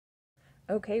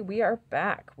Okay, we are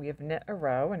back. We have knit a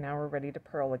row and now we're ready to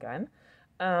purl again.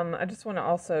 I just want to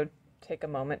also take a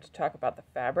moment to talk about the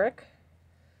fabric.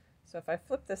 So if I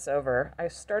flip this over, I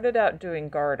started out doing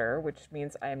garter, which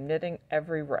means I am knitting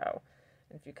every row.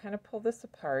 And if you kind of pull this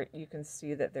apart, you can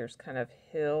see that there's kind of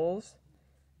hills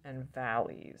and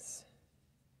valleys.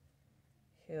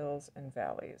 Hills and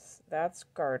valleys. That's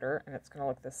garter, and it's going to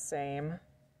look the same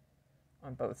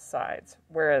on both sides.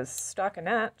 Whereas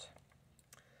stockinette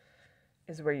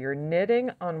is where you're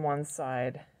knitting on one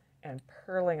side and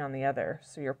purling on the other.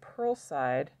 So your purl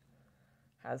side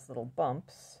has little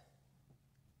bumps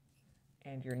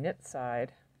and your knit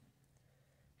side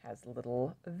has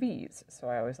little V's. So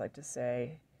I always like to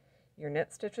say your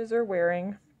knit stitches are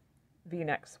wearing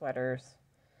V-neck sweaters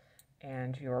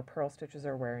and your purl stitches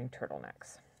are wearing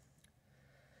turtlenecks.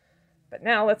 But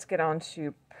now let's get on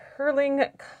to purling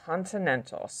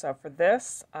Continental. So for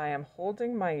this, I am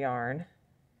holding my yarn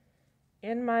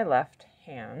in my left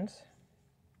hand.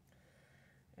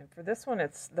 And for this one,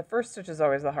 it's the first stitch is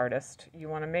always the hardest. You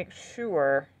want to make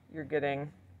sure you're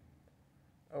getting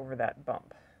over that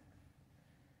bump.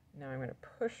 Now I'm going to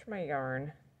push my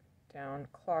yarn down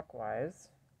clockwise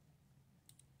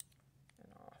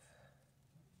and off.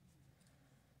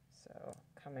 So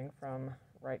coming from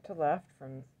right to left,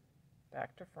 from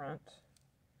back to front,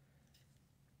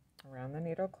 around the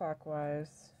needle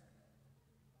clockwise.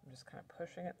 I'm just kind of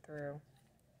pushing it through.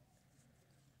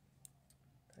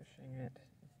 Pushing it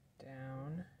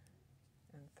down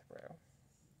and through.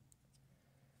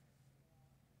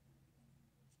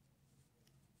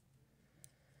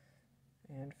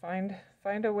 And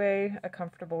find a way, a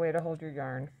comfortable way to hold your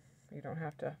yarn. You don't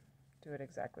have to do it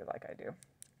exactly like I do.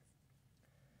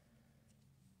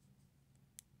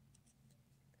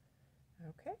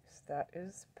 Okay, so that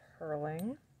is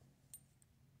purling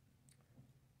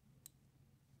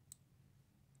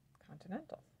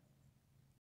Continental.